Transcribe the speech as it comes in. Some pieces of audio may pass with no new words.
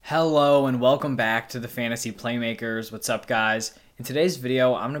Hello and welcome back to the Fantasy Playmakers. What's up, guys? In today's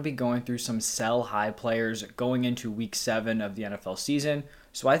video, I'm going to be going through some sell high players going into week 7 of the NFL season.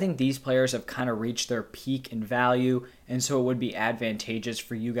 So I think these players have kind of reached their peak in value, and so it would be advantageous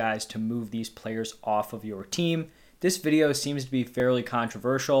for you guys to move these players off of your team. This video seems to be fairly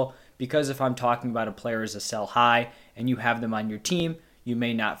controversial because if I'm talking about a player as a sell high and you have them on your team, you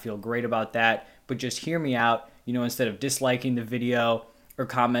may not feel great about that, but just hear me out. Instead of disliking the video or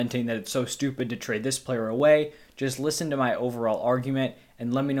commenting that it's so stupid to trade this player away, just listen to my overall argument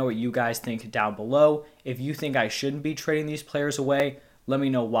and let me know what you guys think down below. If you think I shouldn't be trading these players away, let me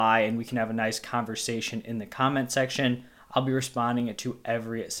know why, and we can have a nice conversation in the comment section. I'll be responding to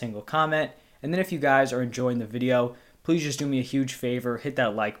every single comment. And then if you guys are enjoying the video, please just do me a huge favor, hit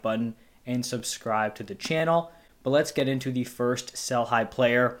that like button and subscribe to the channel. But let's get into the first sell high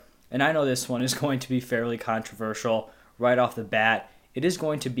player. And I know this one is going to be fairly controversial right off the bat. It is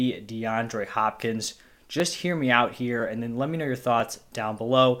going to be DeAndre Hopkins. Just hear me out here and then let me know your thoughts down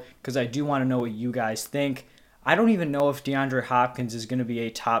below because I do want to know what you guys think. I don't even know if DeAndre Hopkins is going to be a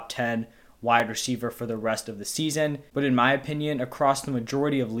top 10 wide receiver for the rest of the season, but in my opinion, across the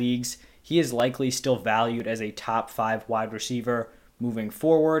majority of leagues, he is likely still valued as a top 5 wide receiver moving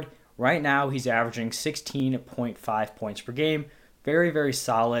forward. Right now, he's averaging 16.5 points per game. Very, very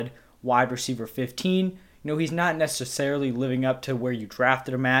solid. Wide receiver 15. He's not necessarily living up to where you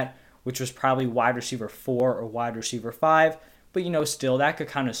drafted him at, which was probably wide receiver 4 or wide receiver 5. But, still, that could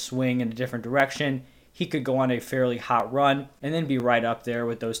kind of swing in a different direction. He could go on a fairly hot run and then be right up there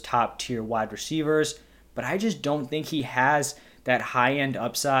with those top tier wide receivers. But I just don't think he has that high-end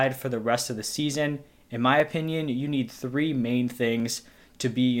upside for the rest of the season. In my opinion, you need 3 main things to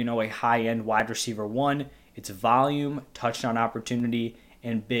be, a high-end wide receiver 1. It's volume, touchdown opportunity,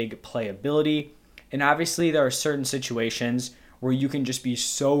 and big playability. And obviously, there are certain situations where you can just be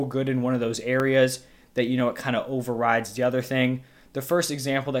so good in one of those areas that, it kind of overrides the other thing. The first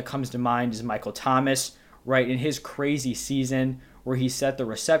example that comes to mind is Michael Thomas, right? In his crazy season where he set the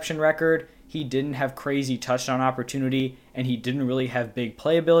reception record, he didn't have crazy touchdown opportunity and he didn't really have big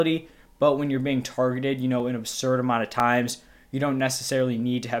playability. But when you're being targeted, an absurd amount of times, you don't necessarily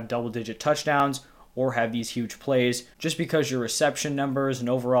need to have double-digit touchdowns or have these huge plays just because your reception numbers and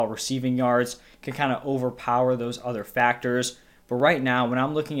overall receiving yards can kind of overpower those other factors. But right now, when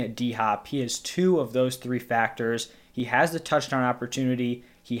I'm looking at D-Hop, he has 2 of those 3 factors. He has the touchdown opportunity,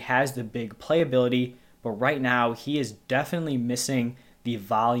 he has the big playability, but right now he is definitely missing the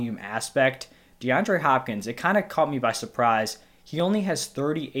volume aspect. DeAndre Hopkins, it kind of caught me by surprise. He only has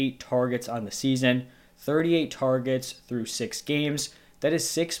 38 targets on the season, 38 targets through 6 games. That is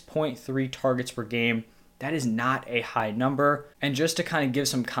 6.3 targets per game. That is not a high number. And just to kind of give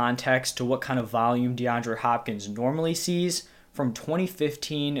some context to what kind of volume DeAndre Hopkins normally sees, from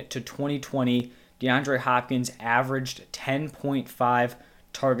 2015 to 2020, DeAndre Hopkins averaged 10.5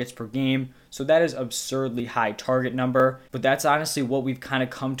 targets per game. So that is absurdly high target number. But that's honestly what we've kind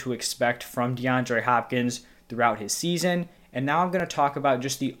of come to expect from DeAndre Hopkins throughout his season. And now I'm going to talk about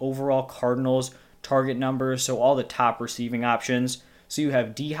just the overall Cardinals target numbers, so all the top receiving options. So you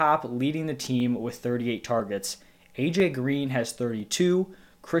have D-Hop leading the team with 38 targets. AJ Green has 32,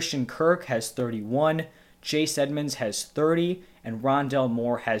 Christian Kirk has 31, Chase Edmonds has 30, and Rondale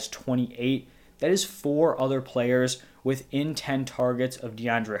Moore has 28. That is 4 other players within 10 targets of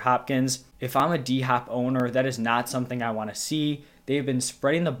DeAndre Hopkins. If I'm a D-Hop owner, that is not something I want to see. They've been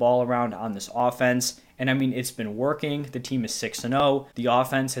spreading the ball around on this offense, and it's been working. The team is 6-0. The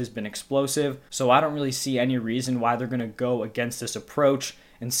offense has been explosive, so I don't really see any reason why they're going to go against this approach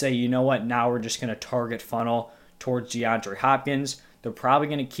and say, you know what, now we're just going to target funnel towards DeAndre Hopkins. They're probably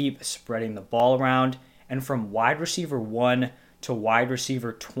going to keep spreading the ball around, and from wide receiver 1 to wide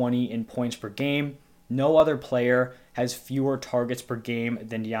receiver 20 in points per game, no other player has fewer targets per game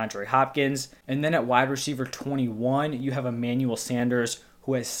than DeAndre Hopkins. And then at wide receiver 21, you have Emmanuel Sanders,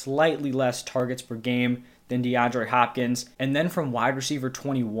 who has slightly less targets per game than DeAndre Hopkins. And then from wide receiver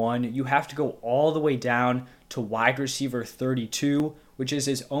 21, you have to go all the way down to wide receiver 32, which is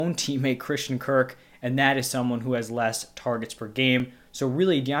his own teammate Christian Kirk, and that is someone who has less targets per game. So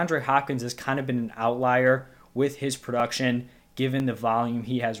really, DeAndre Hopkins has kind of been an outlier with his production, given the volume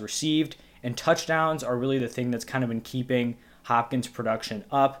he has received. And touchdowns are really the thing that's kind of been keeping Hopkins' production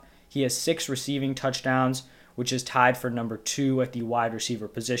up. He has 6 receiving touchdowns, which is tied for number 2 at the wide receiver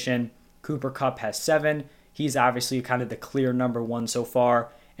position. Cooper Kupp has 7. He's obviously kind of the clear number 1 so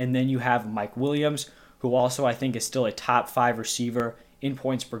far. And then you have Mike Williams, who also I think is still a top 5 receiver in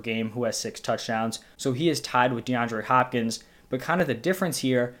points per game, who has 6 touchdowns. So he is tied with DeAndre Hopkins. But kind of the difference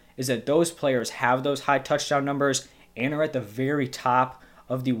here is that those players have those high touchdown numbers and are at the very top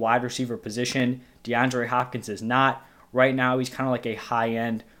of the wide receiver position. DeAndre Hopkins is not. Right now, he's kind of like a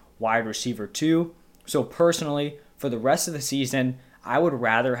high-end wide receiver too. So personally, for the rest of the season, I would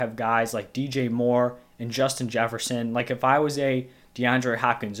rather have guys like DJ Moore and Justin Jefferson. Like if I was a DeAndre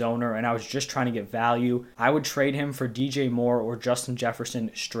Hopkins owner and I was just trying to get value, I would trade him for DJ Moore or Justin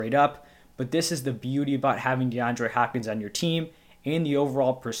Jefferson straight up. But this is the beauty about having DeAndre Hopkins on your team and the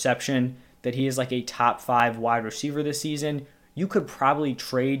overall perception that he is like a top 5 wide receiver this season. You could probably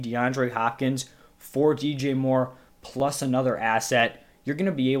trade DeAndre Hopkins for DJ Moore plus another asset. You're going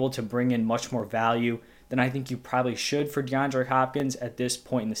to be able to bring in much more value than I think you probably should for DeAndre Hopkins at this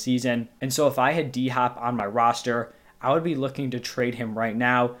point in the season. And so if I had D-Hop on my roster, I would be looking to trade him right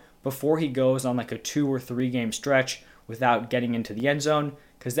now before he goes on like a 2 or 3 game stretch without getting into the end zone,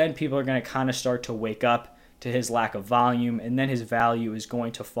 because then people are going to kind of start to wake up to his lack of volume, and then his value is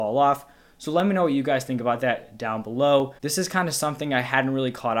going to fall off. So let me know what you guys think about that down below. This is kind of something I hadn't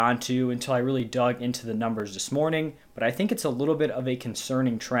really caught on to until I really dug into the numbers this morning, but I think it's a little bit of a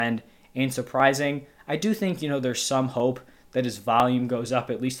concerning trend and surprising. I do think, there's some hope that his volume goes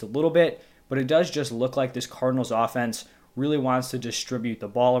up at least a little bit, but it does just look like this Cardinals offense really wants to distribute the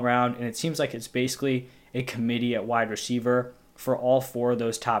ball around, and it seems like it's basically a committee at wide receiver for all 4 of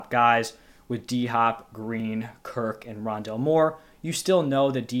those top guys with D-Hop, Green, Kirk, and Rondale Moore. You still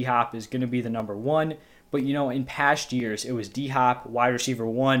know that D-Hop is going to be the number 1, but in past years, it was D-Hop, wide receiver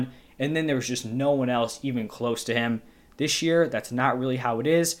 1, and then there was just no one else even close to him. This year, that's not really how it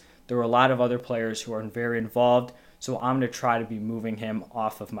is. There are a lot of other players who are very involved, so I'm going to try to be moving him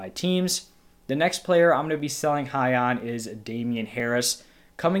off of my teams. The next player I'm going to be selling high on is Damien Harris.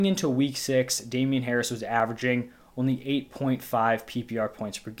 Coming into week 6, Damien Harris was averaging only 8.5 PPR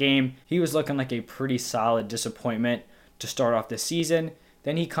points per game. He was looking like a pretty solid disappointment to start off the season.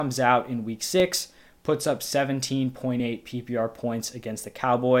 Then he comes out in week 6, puts up 17.8 PPR points against the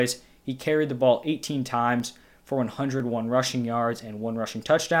Cowboys. He carried the ball 18 times for 101 rushing yards and 1 rushing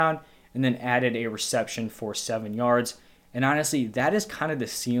touchdown, and then added a reception for 7 yards. And honestly, that is kind of the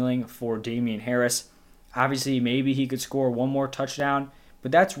ceiling for Damien Harris. Obviously, maybe he could score 1 more touchdown,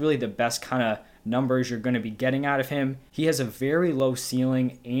 but that's really the best kind of numbers you're going to be getting out of him. He has a very low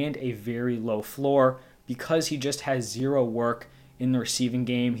ceiling and a very low floor because he just has 0 work in the receiving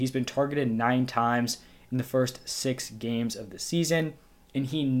game. He's been targeted 9 times in the first 6 games of the season, and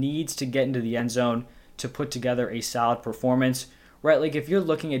he needs to get into the end zone to put together a solid performance. Right, like if you're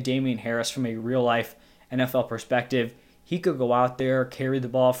looking at Damien Harris from a real-life NFL perspective, he could go out there, carry the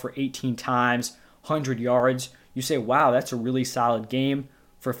ball for 18 times, 100 yards. You say, wow, that's a really solid game.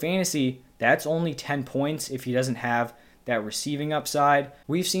 For fantasy, that's only 10 points if he doesn't have that receiving upside.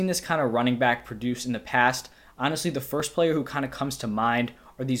 We've seen this kind of running back produce in the past. Honestly, the first player who kind of comes to mind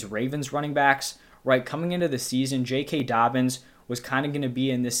are these Ravens running backs. Right, coming into the season, J.K. Dobbins was kind of going to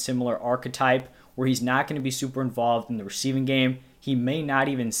be in this similar archetype where he's not going to be super involved in the receiving game. He may not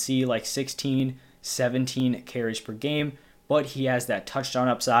even see like 16, 17 carries per game, but he has that touchdown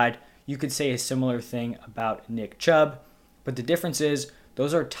upside. You could say a similar thing about Nick Chubb, but the difference is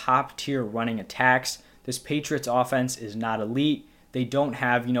those are top tier running attacks. This Patriots offense is not elite. They don't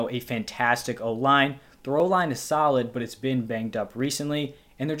have, a fantastic O-line. Their O-line is solid, but it's been banged up recently,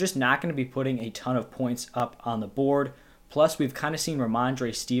 and they're just not going to be putting a ton of points up on the board. Plus, we've kind of seen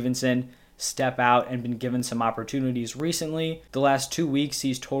Ramondre Stevenson step out and been given some opportunities recently. The last 2 weeks,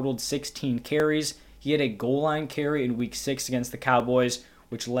 he's totaled 16 carries. He had a goal line carry in week 6 against the Cowboys,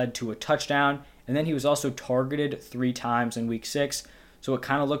 which led to a touchdown. And then he was also targeted 3 times in week 6. So it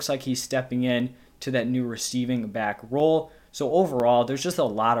kind of looks like he's stepping in to that new receiving back role. So overall, there's just a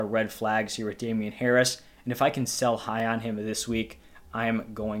lot of red flags here with Damien Harris. And if I can sell high on him this week, I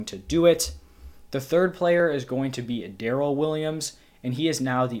am going to do it. The third player is going to be Darrell Williams, and he is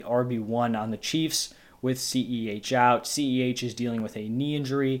now the RB1 on the Chiefs with CEH out. CEH is dealing with a knee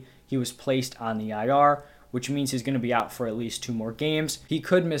injury. He was placed on the IR, which means he's going to be out for at least 2 more games. He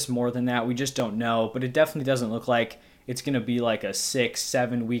could miss more than that. We just don't know, but it definitely doesn't look like it's going to be like a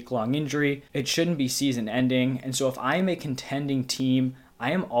 6-7 week long injury. It shouldn't be season ending. And so if I am a contending team,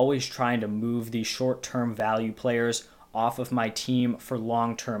 I am always trying to move these short-term value players off of my team for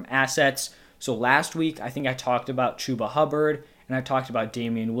long-term assets. So last week, I think I talked about Chuba Hubbard and I talked about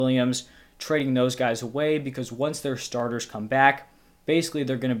Damien Williams, trading those guys away because once their starters come back, basically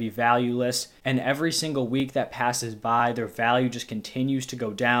they're going to be valueless. And every single week that passes by, their value just continues to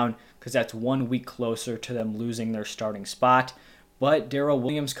go down because that's 1 week closer to them losing their starting spot. But Darrell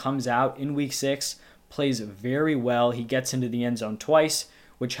Williams comes out in week 6, plays very well. He gets into the end zone twice,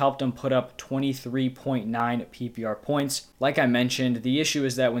 which helped him put up 23.9 PPR points. Like I mentioned, the issue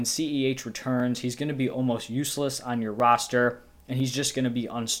is that when CEH returns, he's going to be almost useless on your roster. and he's just going to be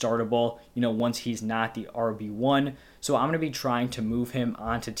unstartable, once he's not the RB1. So I'm going to be trying to move him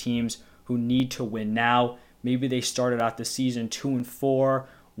onto teams who need to win now. Maybe they started out the season 2-4,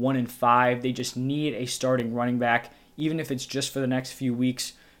 1-5. They just need a starting running back, even if it's just for the next few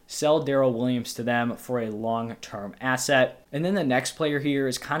weeks. Sell Darrell Williams to them for a long-term asset. And then the next player here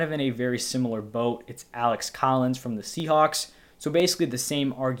is kind of in a very similar boat. It's Alex Collins from the Seahawks. So basically the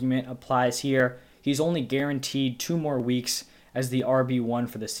same argument applies here. He's only guaranteed 2 more weeks as the RB1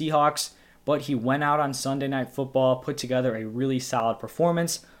 for the Seahawks, but he went out on Sunday Night Football, put together a really solid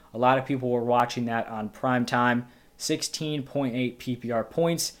performance. A lot of people were watching that on prime time. 16.8 PPR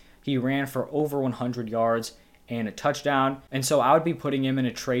points. He ran for over 100 yards and a touchdown. And so I would be putting him in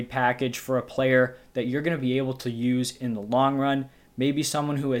a trade package for a player that you're going to be able to use in the long run. Maybe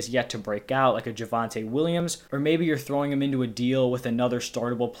someone who has yet to break out, like a Javonte Williams, or maybe you're throwing him into a deal with another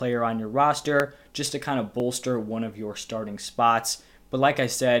startable player on your roster just to kind of bolster one of your starting spots. But like I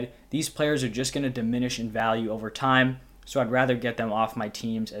said, these players are just going to diminish in value over time, so I'd rather get them off my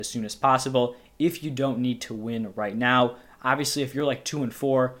teams as soon as possible if you don't need to win right now. Obviously, if you're like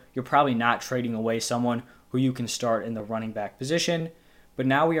 2-4, you're probably not trading away someone who you can start in the running back position. But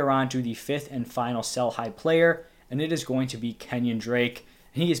now we are on to the 5th and final sell high player, and it is going to be Kenyon Drake.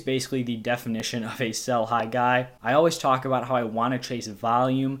 He is basically the definition of a sell high guy. I always talk about how I want to chase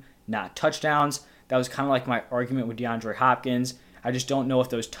volume, not touchdowns. That was kind of like my argument with DeAndre Hopkins. I just don't know if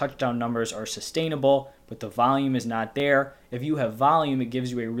those touchdown numbers are sustainable, but the volume is not there. If you have volume, it gives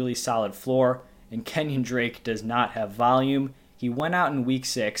you a really solid floor, and Kenyon Drake does not have volume. He went out in week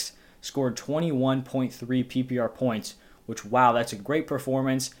 6, scored 21.3 PPR points, which, wow, that's a great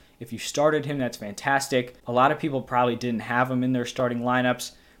performance. If you started him, that's fantastic. A lot of people probably didn't have him in their starting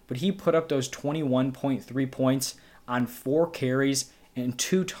lineups, but he put up those 21.3 points on 4 carries and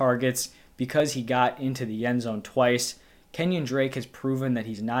 2 targets because he got into the end zone twice. Kenyon Drake has proven that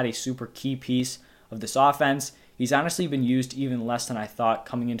he's not a super key piece of this offense. He's honestly been used even less than I thought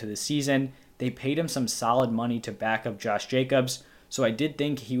coming into the season. They paid him some solid money to back up Josh Jacobs, so I did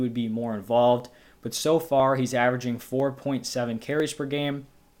think he would be more involved. But so far, he's averaging 4.7 carries per game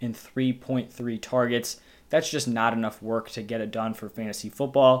and 3.3 targets. That's just not enough work to get it done for fantasy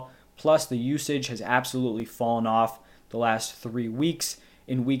football. Plus, the usage has absolutely fallen off the last 3 weeks.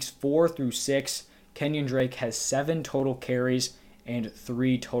 In weeks 4 through 6, Kenyon Drake has 7 total carries and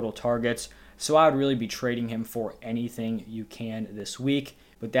 3 total targets. So I would really be trading him for anything you can this week.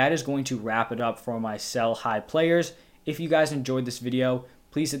 But that is going to wrap it up for my sell high players. If you guys enjoyed this video,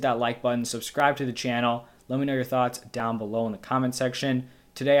 please hit that like button, subscribe to the channel. Let me know your thoughts down below in the comment section.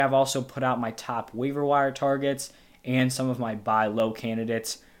 Today I've also put out my top waiver wire targets and some of my buy low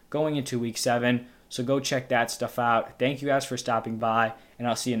candidates going into week 7. So go check that stuff out. Thank you guys for stopping by, and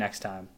I'll see you next time.